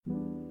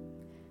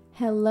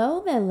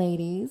Hello there,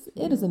 ladies.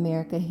 It is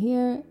America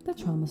here, the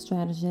trauma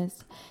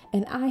strategist,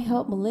 and I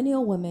help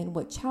millennial women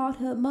with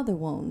childhood mother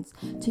wounds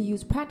to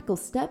use practical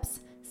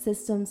steps,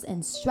 systems,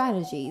 and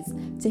strategies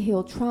to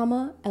heal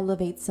trauma,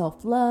 elevate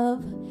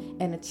self-love,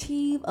 and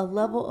achieve a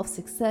level of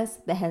success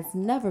that has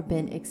never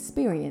been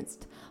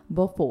experienced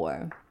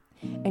before.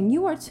 And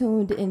you are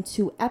tuned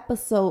into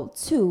episode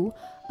 2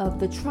 of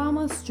the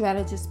Trauma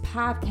Strategist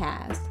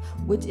podcast,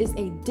 which is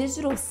a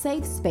digital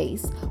safe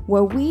space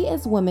where we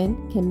as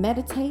women can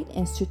meditate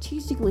and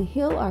strategically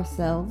heal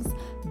ourselves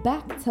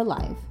back to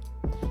life.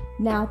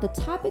 Now, the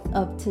topic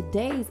of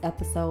today's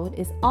episode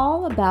is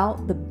all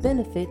about the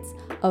benefits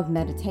of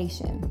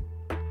meditation.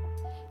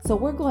 So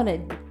we're going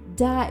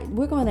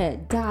to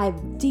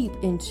dive deep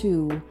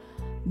into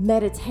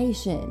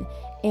meditation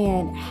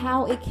and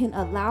how it can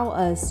allow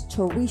us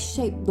to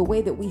reshape the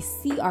way that we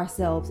see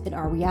ourselves in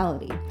our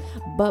reality.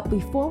 But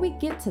before we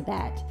get to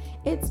that,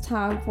 it's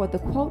time for the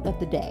quote of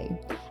the day.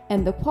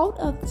 And the quote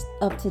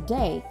of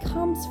today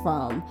comes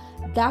from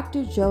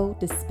Dr. Joe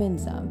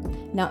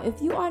Dispenza. Now, if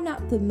you are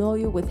not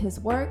familiar with his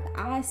work,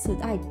 I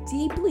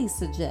deeply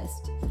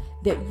suggest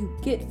that you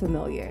get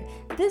familiar.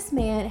 This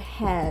man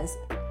has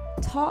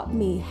taught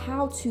me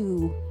how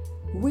to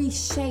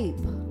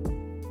reshape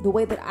the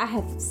way that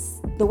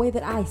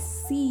I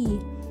see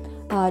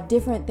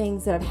different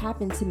things that have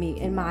happened to me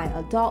in my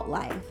adult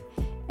life,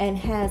 and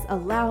has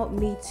allowed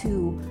me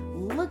to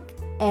look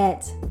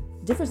at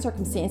different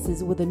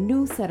circumstances with a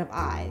new set of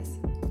eyes.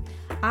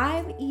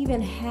 I've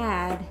even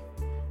had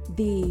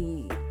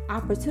the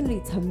opportunity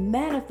to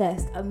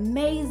manifest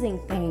amazing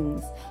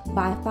things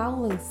by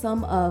following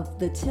some of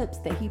the tips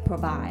that he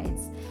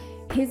provides.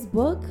 His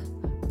book,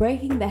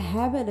 Breaking the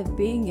Habit of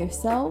Being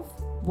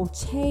Yourself, will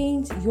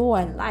change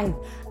your life.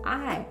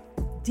 I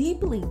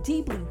deeply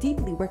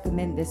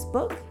recommend this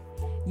book.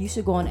 You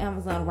should go on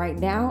Amazon right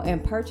now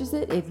and purchase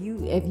it if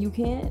you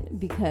can,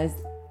 because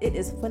it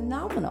is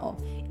phenomenal.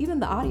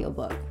 Even the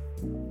audiobook.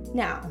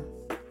 Now,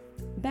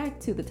 back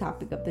to the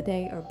topic of the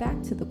day, or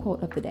back to the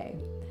quote of the day.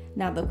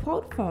 Now, the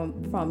quote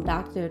from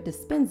Dr.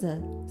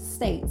 Dispenza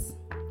states,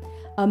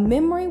 "A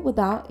memory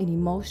without an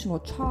emotional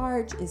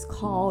charge is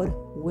called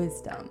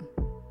wisdom."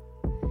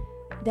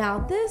 Now,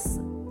 this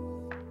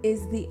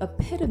is the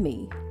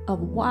epitome of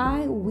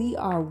why we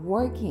are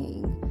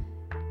working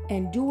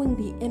and doing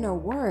the inner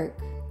work.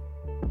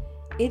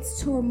 It's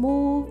to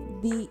remove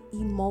the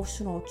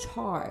emotional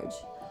charge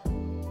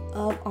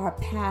of our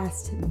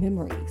past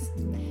memories.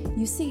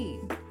 You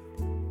see,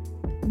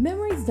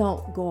 memories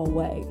don't go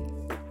away.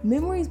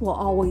 Memories will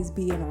always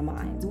be in our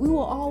minds. We will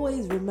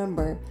always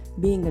remember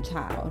being a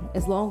child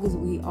as long as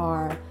we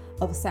are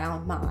of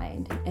sound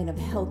mind and of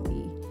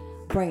healthy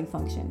brain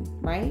function,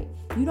 right?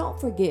 You don't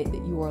forget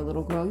that you were a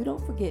little girl. You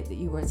don't forget that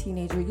you were a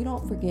teenager. You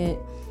don't forget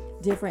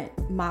different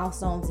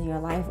milestones in your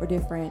life or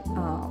different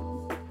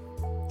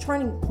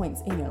turning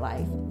points in your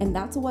life. And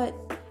that's what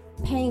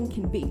pain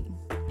can be.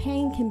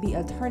 Pain can be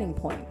a turning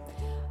point.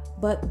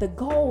 But the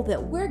goal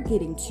that we're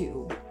getting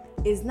to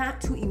is not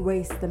to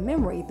erase the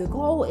memory. The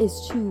goal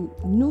is to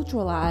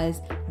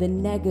neutralize the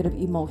negative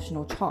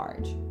emotional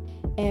charge.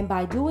 And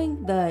by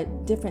doing the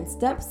different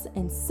steps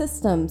and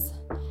systems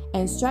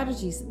and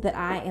strategies that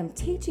I am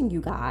teaching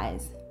you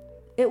guys,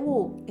 it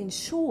will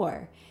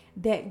ensure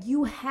that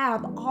you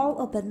have all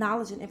of the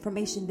knowledge and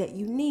information that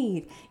you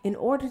need in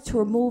order to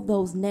remove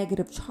those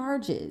negative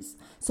charges,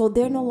 so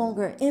they're no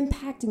longer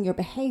impacting your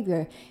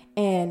behavior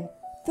and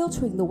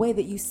filtering the way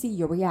that you see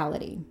your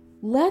reality.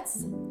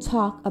 Let's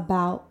talk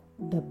about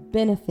the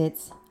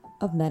benefits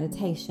of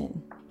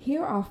meditation.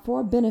 Here are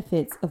 4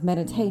 benefits of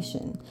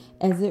meditation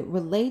as it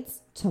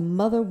relates to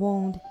mother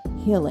wound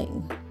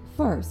healing.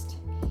 First,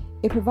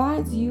 it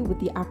provides you with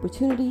the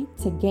opportunity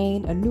to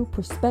gain a new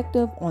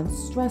perspective on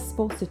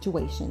stressful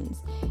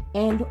situations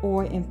and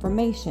or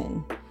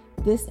information.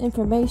 This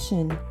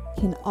information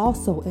can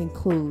also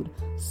include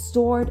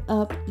stored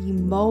up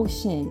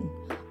emotion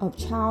of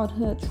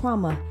childhood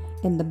trauma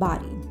in the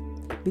body,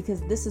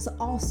 because this is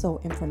also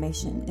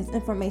information. It's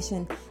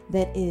information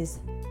that is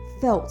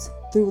felt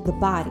through the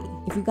body.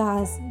 If you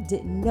guys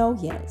didn't know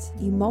yet,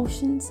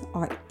 emotions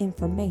are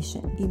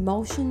information.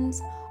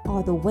 Emotions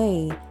are the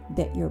way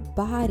that your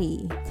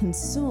body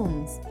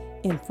consumes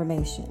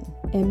information.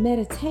 And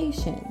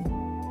meditation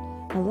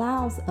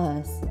allows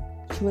us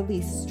to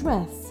release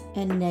stress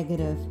and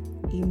negative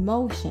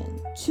emotion.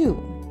 2,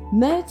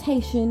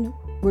 meditation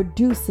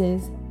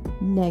reduces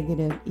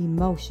negative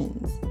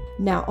emotions.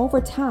 Now, over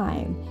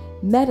time,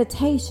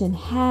 meditation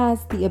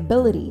has the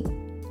ability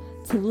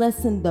to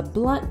lessen the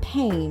blunt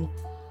pain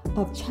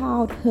of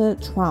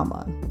childhood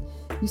trauma.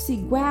 You see,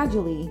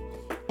 gradually,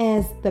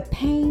 as the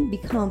pain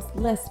becomes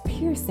less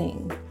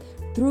piercing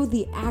through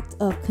the act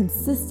of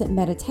consistent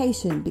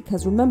meditation,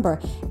 because remember,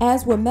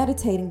 as we're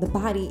meditating, the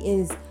body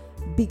is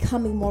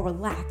becoming more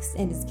relaxed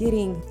and is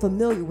getting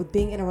familiar with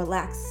being in a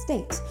relaxed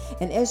state.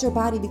 And as your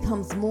body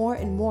becomes more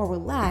and more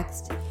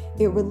relaxed,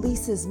 it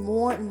releases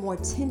more and more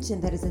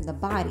tension that is in the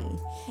body.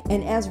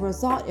 And as a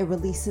result, it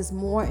releases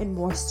more and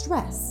more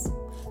stress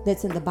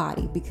that's in the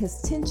body,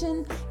 because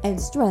tension and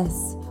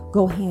stress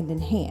go hand in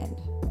hand.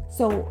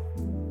 So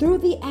through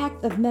the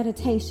act of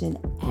meditation,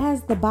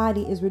 as the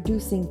body is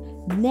reducing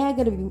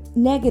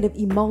negative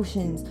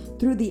emotions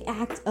through the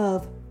act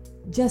of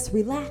just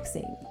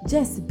relaxing,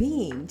 just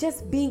being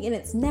in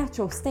its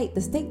natural state,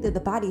 the state that the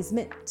body is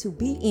meant to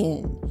be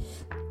in.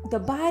 The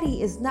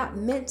body is not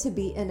meant to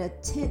be in a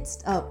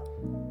tensed up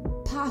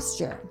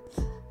posture.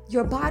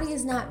 Your body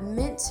is not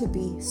meant to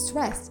be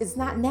stressed. It's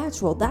not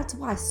natural. That's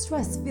why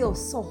stress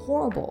feels so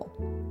horrible.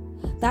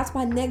 That's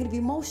why negative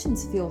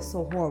emotions feel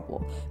so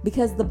horrible,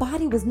 because the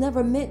body was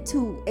never meant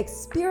to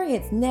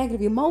experience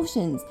negative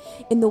emotions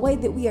in the way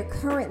that we are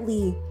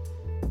currently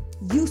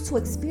used to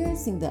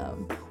experiencing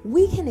them.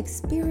 We can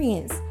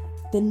experience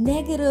the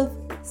negative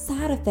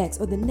side effects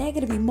or the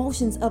negative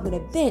emotions of an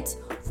event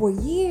for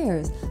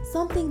years.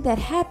 Something that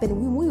happened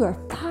when we were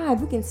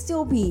 5, we can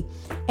still be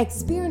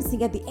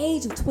experiencing at the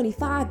age of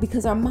 25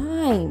 because our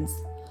minds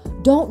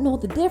don't know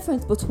the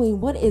difference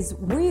between what is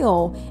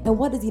real and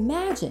what is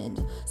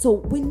imagined. So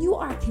when you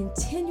are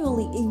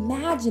continually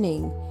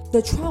imagining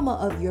the trauma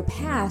of your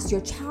past,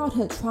 your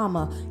childhood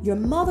trauma, your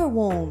mother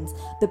wounds,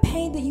 the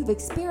pain that you've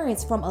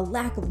experienced from a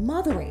lack of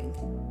mothering,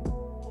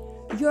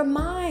 your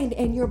mind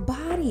and your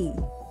body,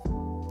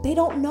 they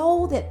don't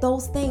know that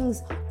those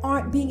things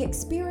aren't being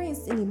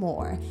experienced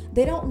anymore.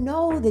 They don't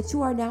know that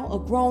you are now a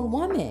grown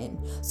woman.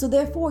 So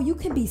therefore, you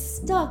can be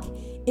stuck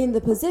in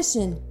the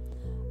position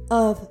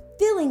of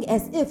feeling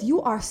as if you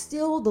are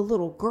still the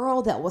little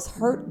girl that was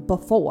hurt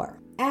before.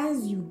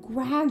 As you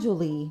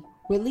gradually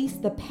release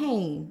the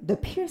pain, the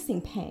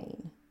piercing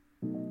pain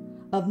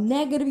of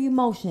negative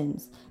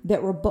emotions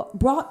that were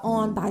brought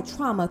on by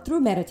trauma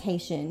through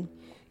meditation,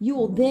 you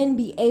will then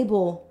be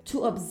able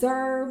to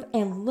observe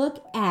and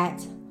look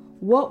at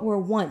what were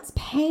once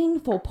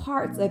painful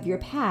parts of your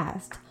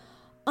past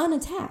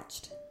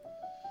unattached.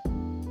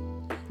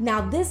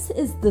 Now, this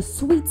is the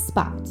sweet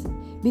spot,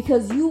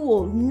 because you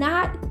will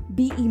not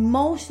be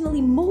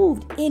emotionally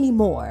moved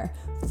anymore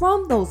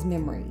from those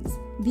memories.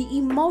 The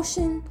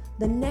emotion,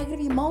 the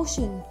negative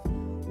emotion,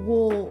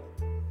 will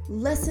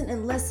lessen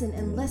and lessen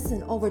and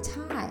lessen over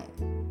time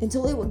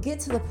until it will get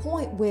to the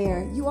point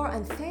where you are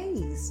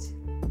unfazed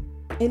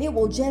and it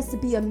will just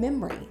be a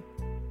memory.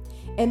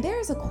 And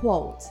there's a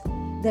quote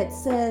that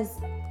says,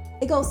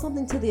 it goes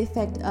something to the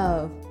effect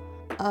of,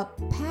 a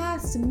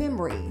past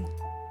memory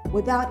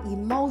without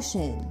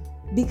emotion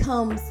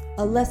becomes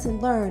a lesson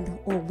learned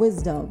or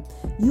wisdom.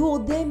 You will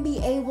then be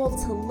able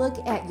to look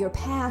at your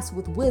past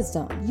with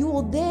wisdom. You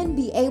will then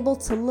be able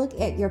to look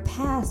at your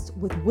past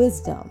with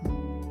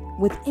wisdom,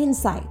 with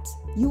insight.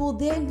 You will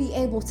then be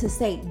able to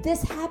say,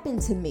 this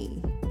happened to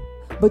me,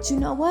 but you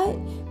know what?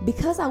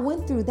 Because I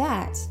went through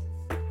that,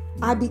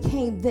 I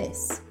became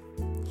this.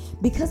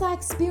 Because I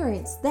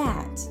experienced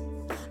that,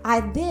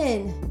 I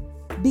then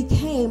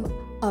became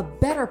a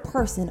better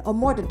person, a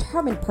more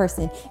determined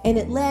person, and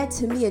it led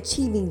to me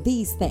achieving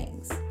these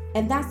things.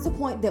 And that's the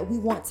point that we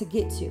want to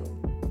get to,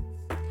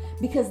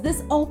 because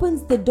this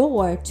opens the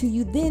door to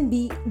you then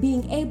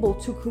being able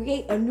to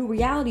create a new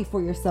reality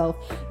for yourself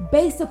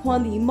based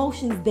upon the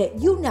emotions that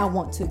you now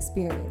want to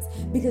experience,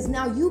 because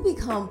now you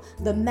become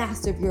the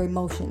master of your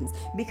emotions,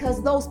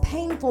 because those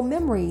painful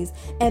memories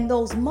and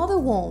those mother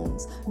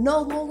wounds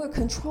no longer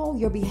control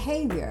your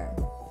behavior.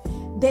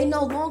 They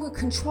no longer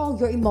control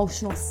your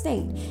emotional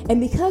state.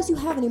 And because you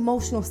have an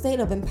emotional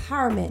state of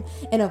empowerment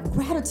and of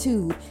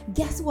gratitude,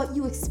 guess what?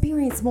 You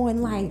experience more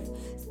in life.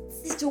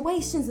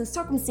 Situations and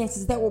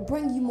circumstances that will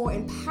bring you more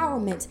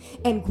empowerment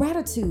and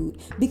gratitude,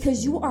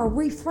 because you are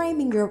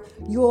reframing your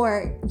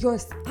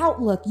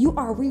outlook. You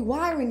are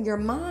rewiring your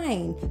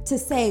mind to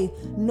say,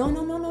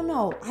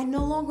 no. I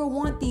no longer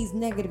want these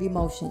negative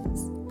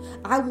emotions.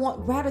 I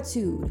want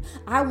gratitude.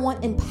 I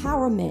want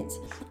empowerment.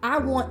 I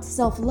want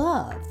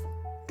self-love.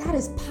 That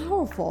is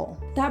powerful.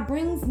 That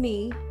brings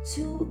me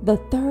to the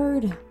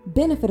third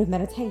benefit of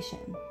meditation.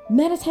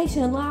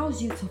 Meditation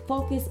allows you to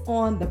focus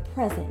on the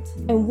present.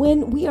 And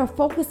when we are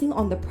focusing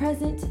on the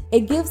present,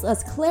 it gives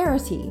us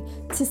clarity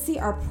to see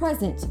our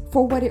present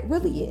for what it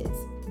really is.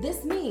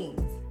 This means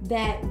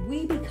that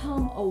we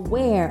become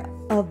aware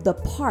of the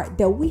part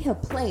that we have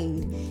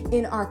played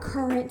in our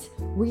current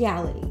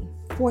reality.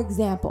 For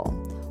example,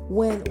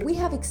 when we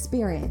have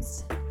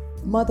experienced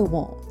mother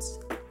wounds,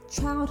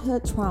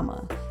 childhood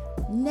trauma,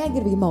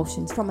 negative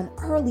emotions from an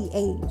early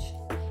age,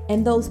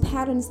 and those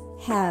patterns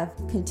have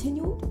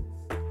continued,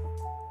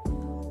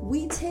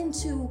 we tend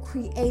to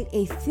create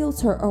a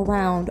filter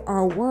around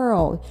our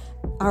world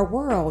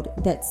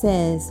that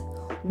says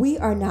we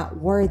are not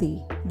worthy,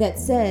 that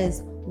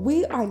says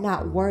we are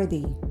not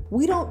worthy.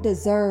 We don't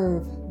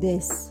deserve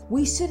this.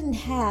 We shouldn't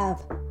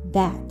have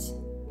that.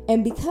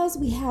 And because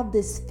we have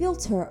this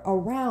filter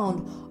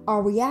around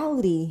our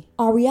reality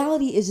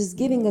is just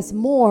giving us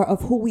more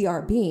of who we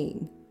are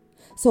being.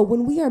 So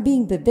when we are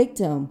being the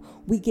victim,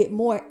 we get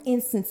more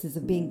instances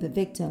of being the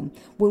victim.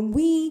 When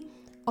we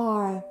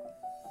are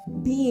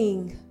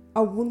playing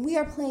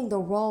the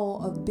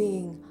role of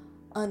being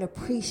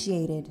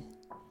unappreciated,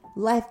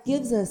 life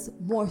gives us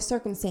more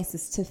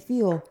circumstances to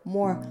feel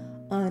more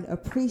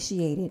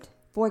unappreciated.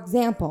 For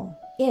example,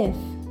 if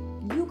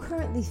you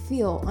currently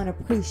feel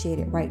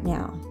unappreciated right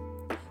now,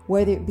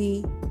 whether it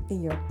be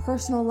in your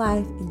personal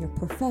life, in your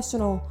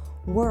professional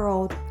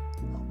world,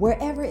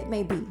 wherever it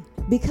may be,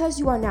 because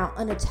you are now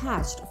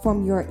unattached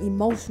from your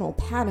emotional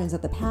patterns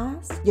of the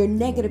past, your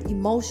negative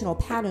emotional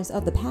patterns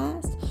of the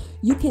past,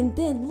 you can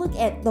then look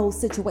at those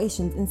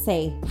situations and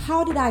say,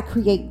 how did I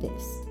create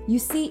this? You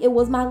see, it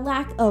was my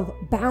lack of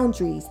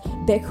boundaries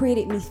that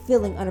created me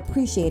feeling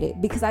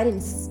unappreciated because I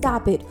didn't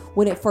stop it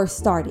when it first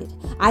started.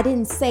 I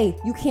didn't say,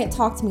 you can't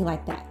talk to me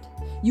like that.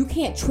 You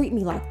can't treat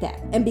me like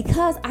that. And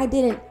because I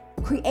didn't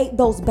create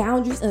those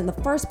boundaries in the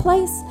first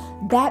place,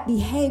 that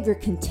behavior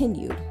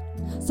continued.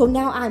 So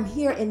now I'm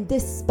here in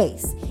this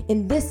space,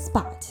 in this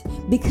spot,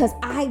 because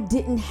I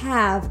didn't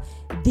have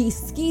these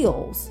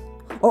skills,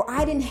 or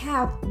I didn't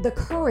have the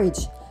courage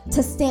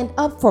to stand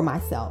up for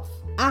myself.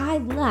 I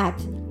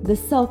lacked the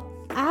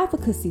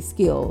self-advocacy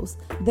skills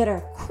that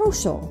are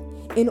crucial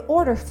in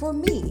order for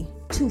me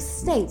to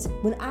state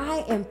when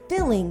I am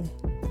feeling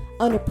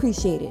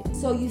unappreciated.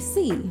 So you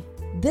see,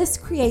 this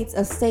creates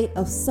a state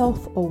of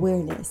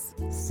self-awareness.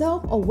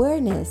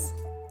 Self-awareness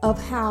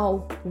of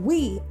how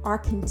we are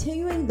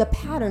continuing the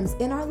patterns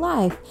in our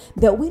life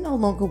that we no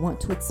longer want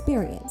to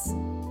experience.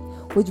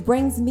 Which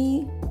brings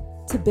me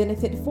to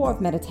benefit 4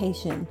 of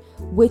meditation,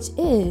 which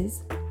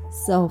is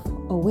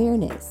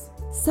self-awareness.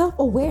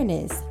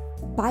 Self-awareness,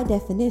 by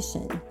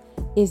definition,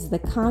 is the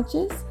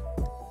conscious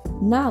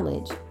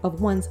knowledge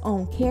of one's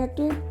own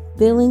character,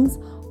 feelings,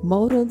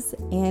 motives,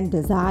 and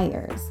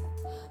desires.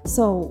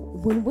 So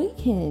when we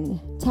can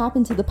tap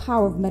into the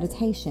power of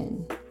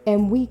meditation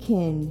and we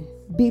can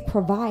be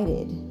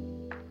provided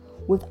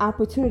with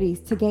opportunities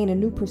to gain a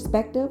new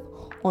perspective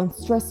on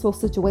stressful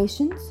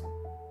situations,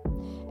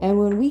 and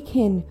when we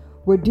can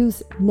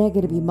reduce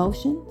negative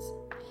emotions,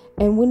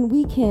 and when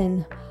we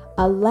can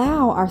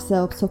allow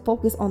ourselves to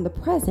focus on the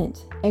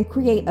present and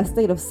create a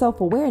state of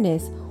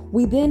self-awareness,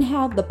 we then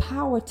have the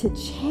power to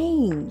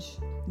change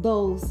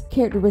those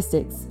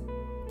characteristics,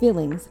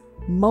 feelings,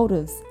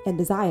 motives, and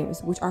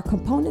desires, which are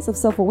components of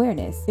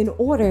self-awareness, in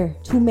order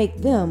to make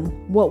them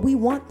what we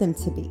want them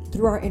to be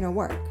through our inner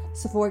work.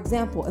 So for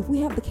example, if we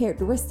have the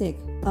characteristic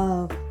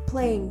of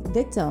playing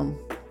victim,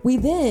 we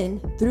then,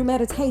 through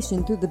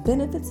meditation, through the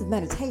benefits of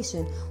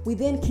meditation, we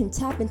then can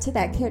tap into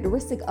that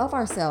characteristic of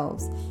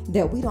ourselves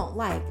that we don't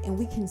like, and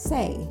we can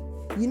say,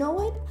 you know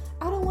what?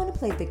 I don't want to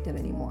play victim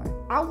anymore.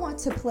 I want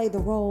to play the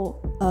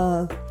role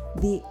of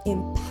the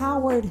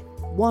empowered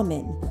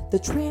woman, the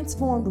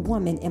transformed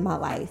woman in my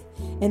life.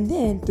 And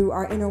then through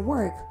our inner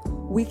work,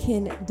 we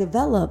can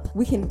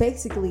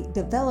basically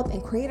develop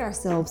and create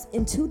ourselves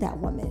into that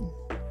woman.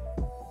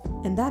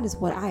 And that is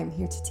what I am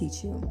here to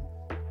teach you.